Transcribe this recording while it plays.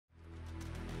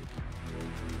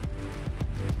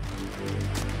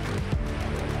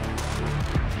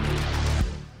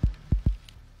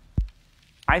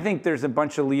I think there's a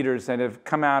bunch of leaders that have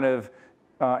come out of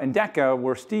Endeca,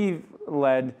 where Steve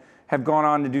led, have gone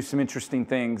on to do some interesting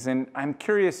things. And I'm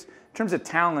curious, in terms of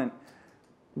talent,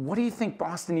 what do you think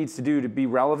Boston needs to do to be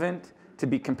relevant, to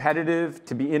be competitive,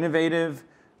 to be innovative,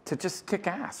 to just kick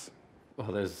ass?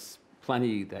 Well, there's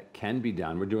plenty that can be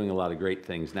done. We're doing a lot of great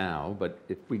things now, but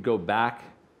if we go back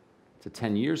to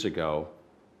 10 years ago,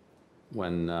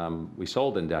 when we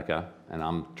sold Endeca, and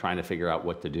I'm trying to figure out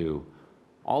what to do,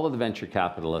 all of the venture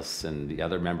capitalists and the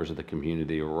other members of the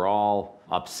community were all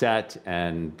upset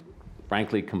and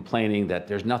frankly complaining that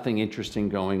there's nothing interesting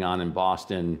going on in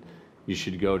Boston. You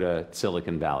should go to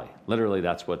Silicon Valley. Literally,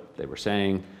 that's what they were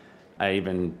saying. I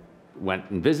even went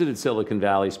and visited Silicon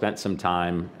Valley, spent some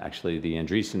time. Actually, the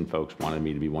Andreessen folks wanted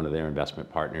me to be one of their investment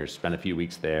partners, spent a few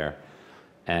weeks there.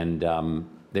 And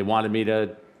they wanted me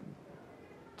to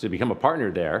become a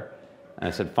partner there. And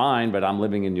I said, fine, but I'm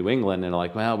living in New England. And they're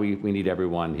like, well, we need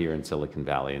everyone here in Silicon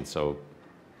Valley. And so,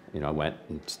 I went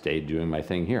and stayed doing my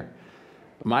thing here.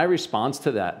 My response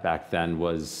to that back then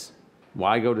was,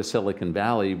 why go to Silicon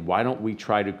Valley? Why don't we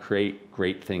try to create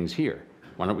great things here?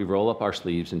 Why don't we roll up our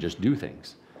sleeves and just do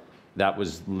things? That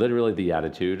was literally the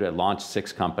attitude. I launched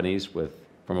 6 companies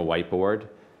from a whiteboard,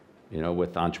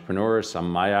 with entrepreneurs, some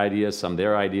my ideas, some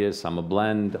their ideas, some a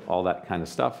blend, all that kind of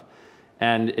stuff.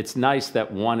 And it's nice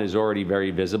that one is already very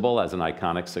visible as an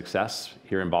iconic success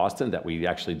here in Boston, that we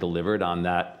actually delivered on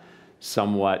that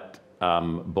somewhat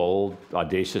bold,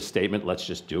 audacious statement, let's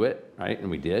just do it, right? And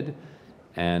we did.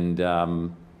 And,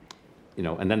 and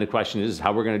then the question is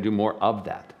how we're going to do more of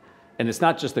that. And it's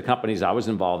not just the companies I was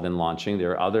involved in launching.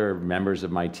 There are other members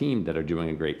of my team that are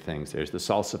doing great things. There's the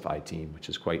Salsify team, which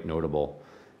is quite notable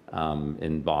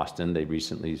in Boston. They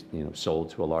recently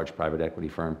sold to a large private equity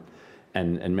firm,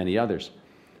 and many others.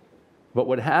 But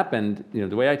what happened, the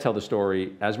way I tell the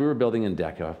story, as we were building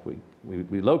Endeca,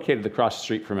 we located across the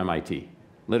street from MIT.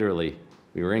 Literally,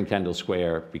 we were in Kendall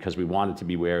Square because we wanted to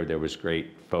be where there was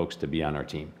great folks to be on our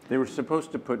team. They were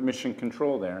supposed to put Mission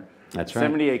Control there. That's right.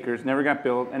 70 acres, never got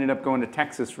built, ended up going to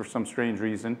Texas for some strange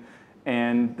reason.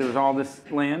 And there was all this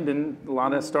land and a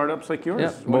lot of startups like yours.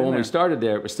 Yeah. Well, when we started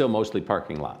there, it was still mostly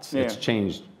parking lots. Yeah. It's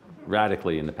changed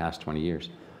radically in the past 20 years.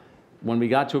 When we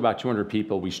got to about 200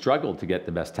 people, we struggled to get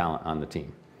the best talent on the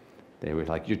team. They were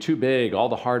like, you're too big, all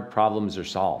the hard problems are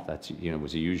solved. That's,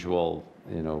 was a usual,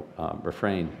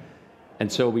 refrain.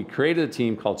 And so we created a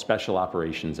team called Special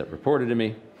Operations that reported to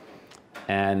me.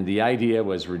 And the idea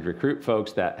was we'd recruit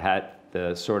folks that had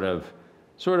the sort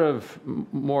of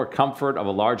more comfort of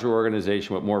a larger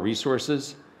organization with more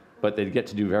resources, but they'd get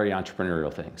to do very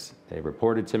entrepreneurial things. They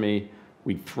reported to me.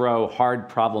 We'd throw hard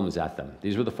problems at them.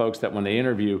 These were the folks that when they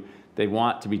interview, they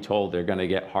want to be told they're going to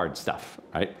get hard stuff,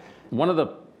 right? One of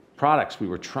the products we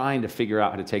were trying to figure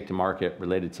out how to take to market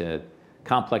related to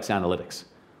complex analytics,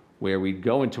 where we'd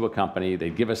go into a company,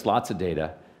 they'd give us lots of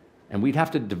data, and we'd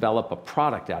have to develop a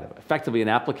product out of it, effectively an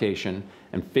application,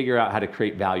 and figure out how to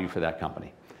create value for that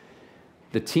company.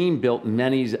 The team built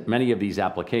many of these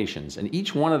applications, and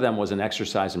each one of them was an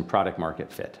exercise in product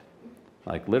market fit.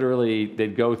 Like literally,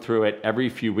 they'd go through it every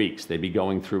few weeks. They'd be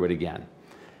going through it again.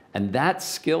 And that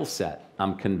skill set,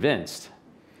 I'm convinced,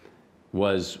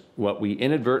 was what we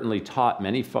inadvertently taught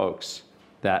many folks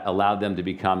that allowed them to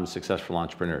become successful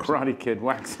entrepreneurs. Karate Kid,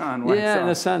 wax on, wax off. Yeah, in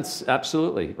a sense,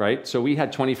 absolutely, right? So we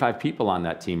had 25 people on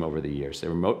that team over the years. They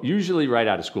were usually right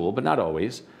out of school, but not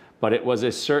always. But it was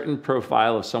a certain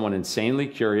profile of someone insanely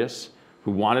curious,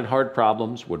 who wanted hard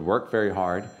problems, would work very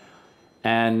hard.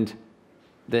 And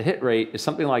the hit rate is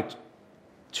something like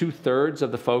 2/3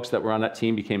 of the folks that were on that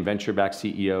team became venture-backed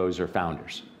CEOs or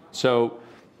founders. So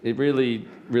it really,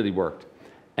 really worked.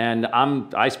 And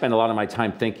I spend a lot of my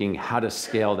time thinking how to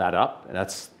scale that up. And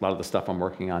that's a lot of the stuff I'm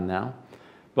working on now.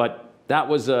 But that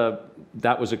was a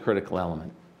critical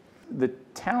element. The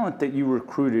talent that you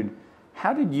recruited,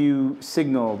 how did you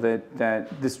signal that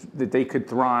they could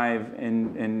thrive,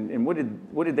 and what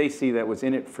did they see that was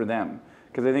in it for them?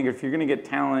 Because I think if you're going to get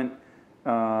talent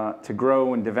to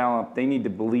grow and develop, they need to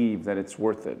believe that it's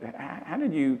worth it. How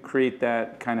did you create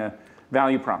that kind of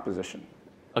value proposition?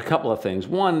 A couple of things.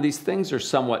 One, these things are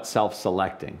somewhat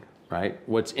self-selecting, right?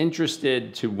 What's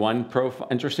interesting to one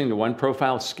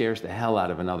profile scares the hell out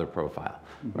of another profile,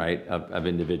 right, of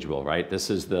individual, right? This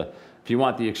is if you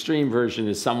want the extreme version,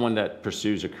 is someone that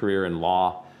pursues a career in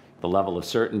law, the level of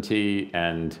certainty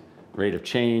and rate of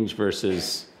change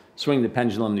versus swing the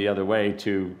pendulum the other way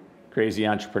to crazy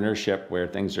entrepreneurship where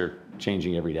things are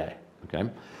changing every day, okay?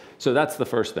 So that's the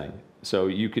first thing. So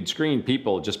you could screen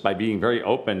people just by being very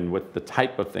open with the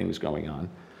type of things going on.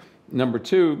 Number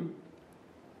two,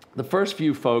 the first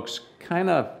few folks kind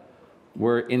of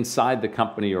were inside the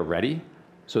company already.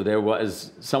 So there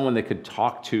was someone that could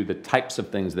talk to the types of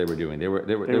things they were doing. They were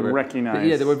recognized.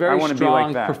 Yeah, they were very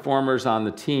strong like performers on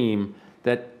the team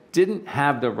that didn't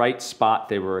have the right spot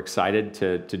they were excited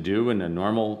to do in a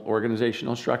normal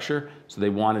organizational structure. So they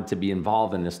wanted to be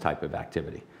involved in this type of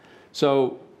activity.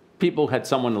 So people had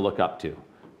someone to look up to,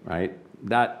 right?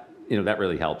 That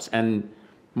really helps. And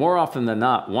more often than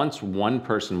not, once one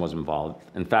person was involved,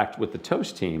 in fact, with the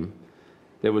Toast team,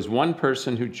 there was one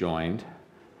person who joined,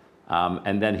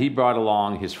 and then he brought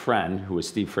along his friend, who was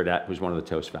Steve Fredette, who's one of the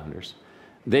Toast founders.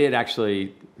 They had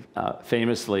actually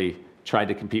famously tried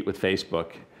to compete with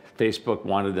Facebook. Facebook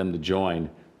wanted them to join,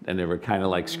 and they were kind of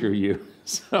like, screw you.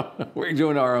 So we're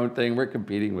doing our own thing, we're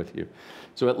competing with you.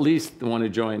 So at least the one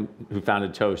who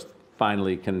founded Toast,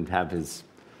 finally can have his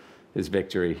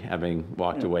victory, having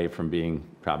walked away from being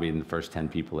probably in the first 10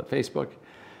 people at Facebook.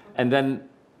 And then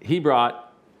he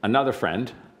brought another friend,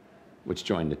 which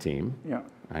joined the team. Yeah.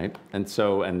 Right? And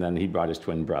then he brought his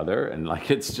twin brother, and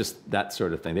like, it's just that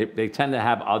sort of thing. They tend to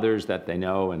have others that they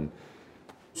know. And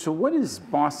so what is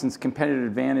Boston's competitive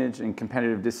advantage and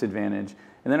competitive disadvantage?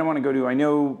 And then I want to go to, I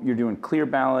know you're doing Clear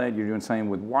Ballot, you're doing something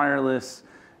with wireless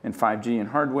and 5G and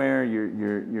hardware,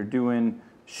 you're doing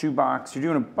Shoebox, you're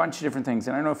doing a bunch of different things.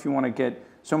 And I don't know if you want to get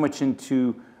so much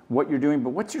into what you're doing, but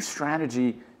what's your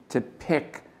strategy to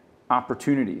pick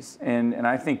opportunities? And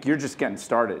I think you're just getting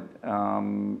started.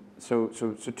 So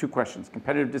two questions: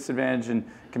 competitive disadvantage and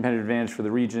competitive advantage for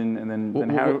the region, and then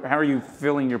how are you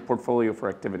filling your portfolio for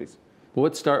activities? Well,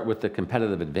 let's start with the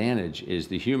competitive advantage. Is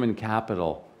the human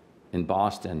capital in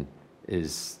Boston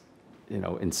is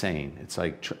insane. It's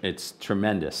like it's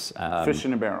tremendous. Fish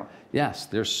in a barrel. Yes,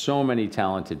 there's so many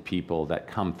talented people that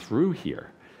come through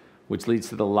here, which leads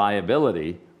to the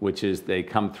liability, which is they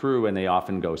come through and they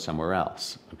often go somewhere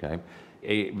else. Okay,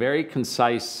 a very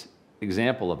concise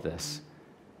example of this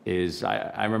is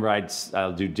I remember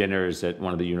I'll do dinners at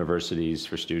one of the universities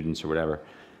for students or whatever,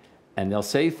 and they'll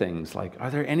say things like,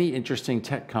 "Are there any interesting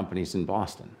tech companies in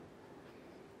Boston?"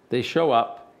 They show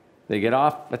up, they get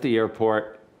off at the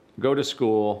airport, go to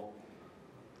school,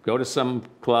 go to some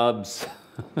clubs,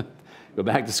 go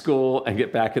back to school, and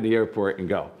get back at the airport and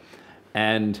go.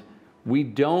 And we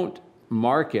don't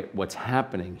market what's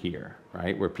happening here,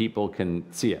 right, where people can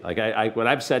see it. Like what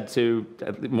I've said to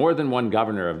more than one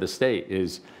governor of the state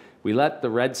is, we let the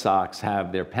Red Sox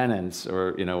have their pennants,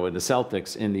 or the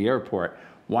Celtics in the airport.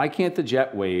 Why can't the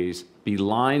jetways be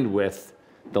lined with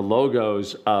the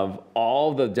logos of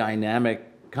all the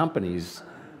dynamic companies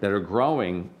that are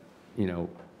growing,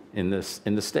 in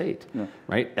the state,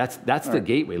 right? That's the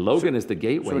gateway. Logan is the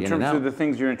gateway. So in terms of the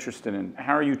things you're interested in,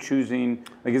 how are you choosing?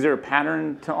 Like, is there a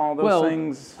pattern to all those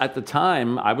things? At the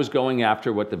time, I was going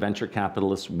after what the venture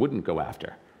capitalists wouldn't go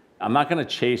after. I'm not going to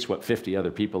chase what 50 other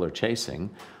people are chasing.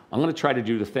 I'm going to try to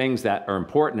do the things that are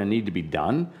important and need to be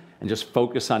done, and just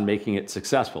focus on making it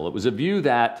successful. It was a view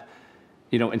that,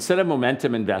 instead of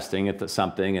momentum investing into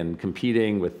something and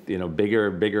competing with,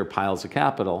 bigger piles of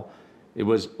capital, it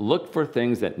was look for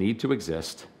things that need to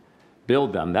exist,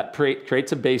 build them. That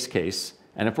creates a base case,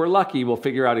 and if we're lucky, we'll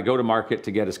figure out a go-to-market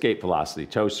to get escape velocity.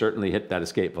 Toast certainly hit that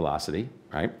escape velocity,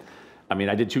 right? I mean,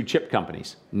 I did 2 chip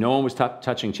companies. No one was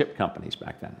touching chip companies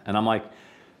back then. And I'm like,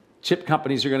 chip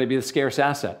companies are going to be the scarce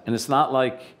asset. And it's not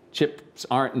like chips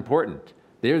aren't important.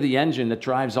 They're the engine that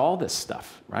drives all this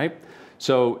stuff, right?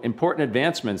 So important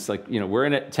advancements, like, we're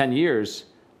in it 10 years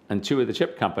and 2 of the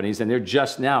chip companies, and they're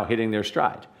just now hitting their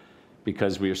stride,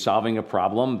 because we are solving a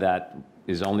problem that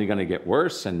is only going to get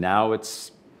worse, and now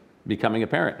it's becoming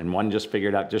apparent. And one just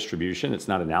figured out distribution. It's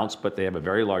not announced, but they have a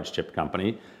very large chip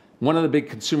company, one of the big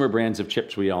consumer brands of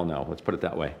chips we all know, let's put it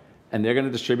that way. And they're going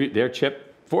to distribute their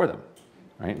chip for them,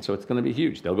 right? And so it's going to be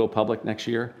huge. They'll go public next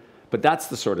year. But that's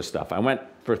the sort of stuff. I went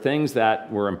for things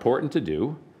that were important to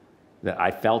do, that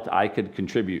I felt I could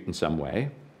contribute in some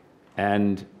way,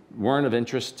 and weren't of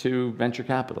interest to venture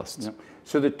capitalists. Yep.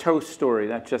 So the Toast story,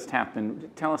 that just happened.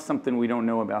 Tell us something we don't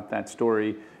know about that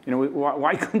story.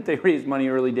 Why couldn't they raise money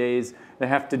early days? They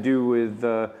have to do with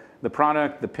the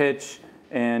product, the pitch,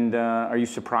 and are you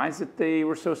surprised that they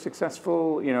were so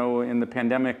successful? In the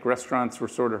pandemic, restaurants were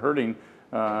sort of hurting.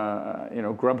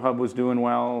 Grubhub was doing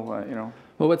well,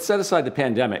 Well, let's set aside the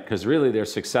pandemic, because really their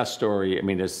success story, I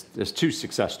mean, there's 2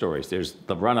 success stories. There's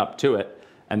the run-up to it,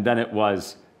 and then it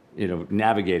was,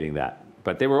 navigating that.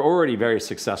 But they were already very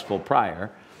successful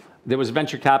prior. There was a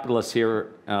venture capitalist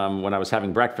here when I was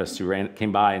having breakfast who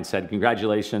came by and said,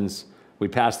 "Congratulations, we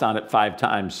passed on it 5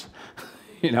 times."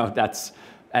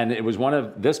 And it was one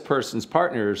of this person's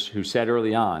partners who said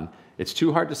early on, it's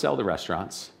too hard to sell to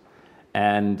restaurants,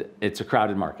 and it's a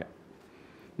crowded market.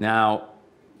 Now,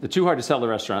 the too hard to sell to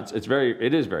restaurants,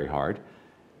 it is very hard.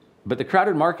 But the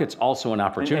crowded market's also an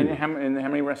opportunity. And how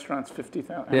many restaurants?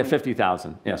 50,000? Yeah,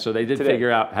 50,000. Yeah, so they did Today.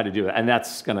 figure out how to do it, and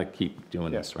that's going to keep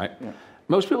doing this, right? Yeah.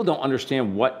 Most people don't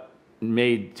understand what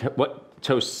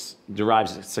Toast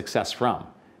derives success from.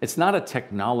 It's not a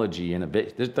technology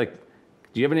innovation.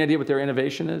 Do you have any idea what their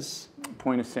innovation is?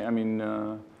 Point of sale. I mean,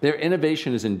 their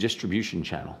innovation is in distribution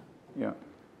channel. Yeah.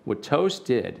 What Toast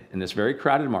did in this very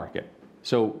crowded market.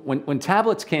 So when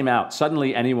tablets came out,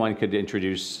 suddenly anyone could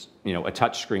introduce, a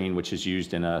touch screen, which is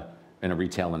used in a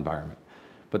retail environment.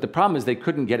 But the problem is they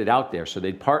couldn't get it out there, so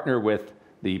they'd partner with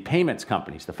the payments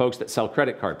companies, the folks that sell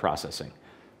credit card processing,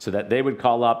 so that they would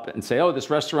call up and say, oh, this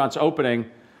restaurant's opening,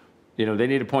 they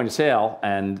need a point of sale,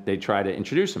 and they'd try to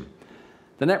introduce them.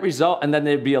 The net result, and then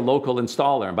there'd be a local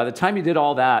installer. And by the time you did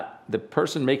all that, the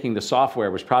person making the software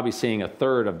was probably seeing a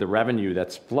third of the revenue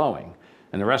that's flowing,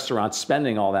 and the restaurant's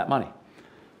spending all that money.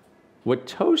 What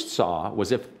Toast saw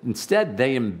was if instead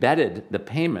they embedded the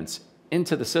payments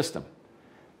into the system,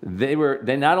 they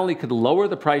not only could lower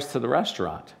the price to the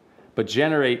restaurant, but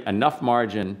generate enough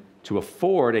margin to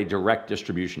afford a direct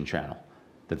distribution channel,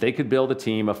 that they could build a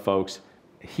team of folks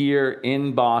here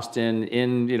in Boston,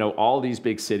 in all these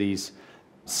big cities,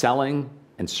 selling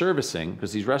and servicing,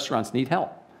 because these restaurants need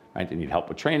help, right? They need help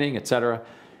with training, et cetera.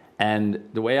 And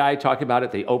the way I talk about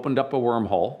it, they opened up a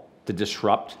wormhole to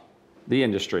disrupt the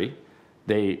industry.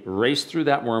 They raced through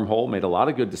that wormhole, made a lot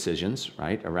of good decisions,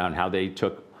 right, around how they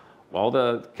took all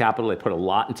the capital, they put a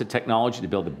lot into technology to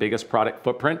build the biggest product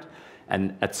footprint.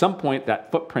 And at some point,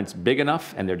 that footprint's big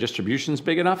enough and their distribution's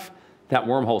big enough, that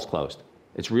wormhole's closed.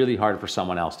 It's really hard for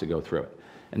someone else to go through it.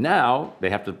 And now they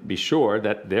have to be sure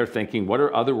that they're thinking, what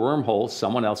are other wormholes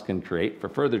someone else can create for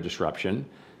further disruption,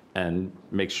 and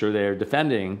make sure they're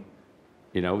defending,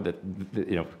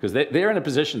 because they're in a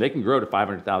position, they can grow to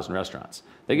 500,000 restaurants.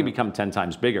 They can become 10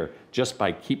 times bigger just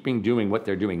by doing what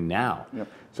they're doing now. Yep.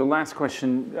 So last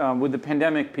question, with the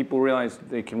pandemic, people realized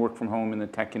they can work from home in the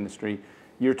tech industry.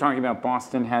 You're talking about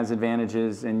Boston has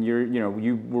advantages, and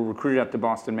you were recruited out to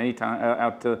Boston many times,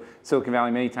 out to Silicon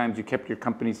Valley many times. You kept your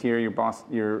companies here.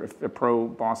 You're a pro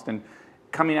Boston.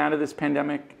 Coming out of this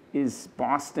pandemic, is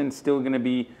Boston still going to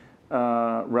be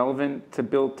relevant to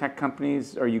build tech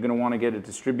companies? Are you going to want to get a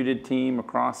distributed team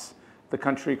across the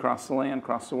country, across the land,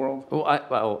 across the world?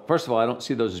 Well, first of all, I don't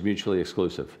see those as mutually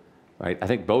exclusive, right? I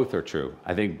think both are true.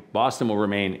 I think Boston will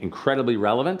remain incredibly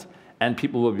relevant, and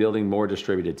people will be building more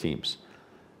distributed teams.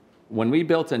 When we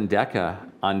built Endeca,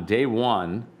 on day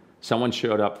one, someone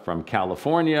showed up from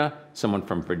California, someone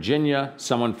from Virginia,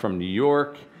 someone from New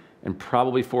York, and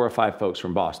probably 4 or 5 folks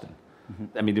from Boston.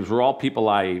 Mm-hmm. I mean, these were all people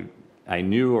I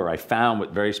knew or I found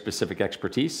with very specific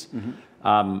expertise.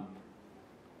 Mm-hmm.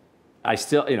 I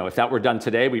still, if that were done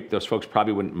today, those folks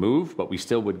probably wouldn't move, but we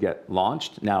still would get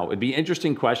launched. Now, it'd be an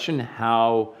interesting question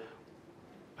how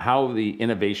the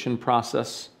innovation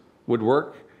process would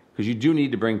work, because you do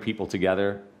need to bring people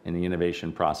together in the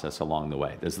innovation process along the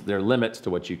way. There are limits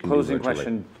to what you can do virtually.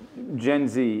 Closing question, Gen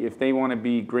Z, if they want to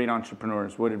be great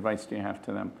entrepreneurs, what advice do you have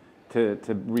to them to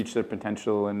reach their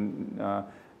potential and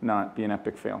not be an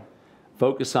epic fail?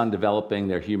 Focus on developing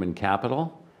their human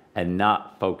capital and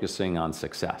not focusing on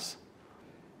success.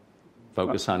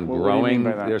 Focus on growing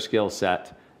their skill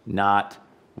set, not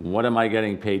what am I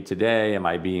getting paid today? Am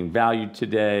I being valued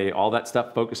today? All that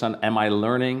stuff. Focus on, am I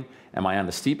learning? Am I on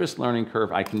the steepest learning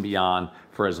curve I can be on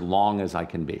for as long as I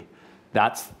can be?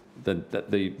 That's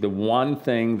the one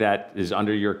thing that is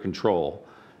under your control,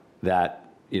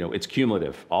 that it's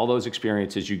cumulative. All those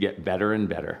experiences, you get better and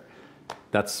better.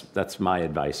 That's my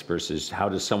advice versus how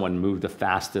does someone move the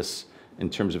fastest in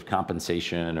terms of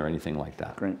compensation or anything like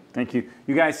that. Great, thank you.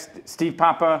 You guys, Steve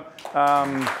Papa,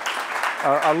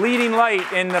 a leading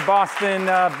light in the Boston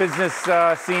business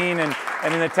scene and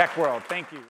in the tech world. Thank you.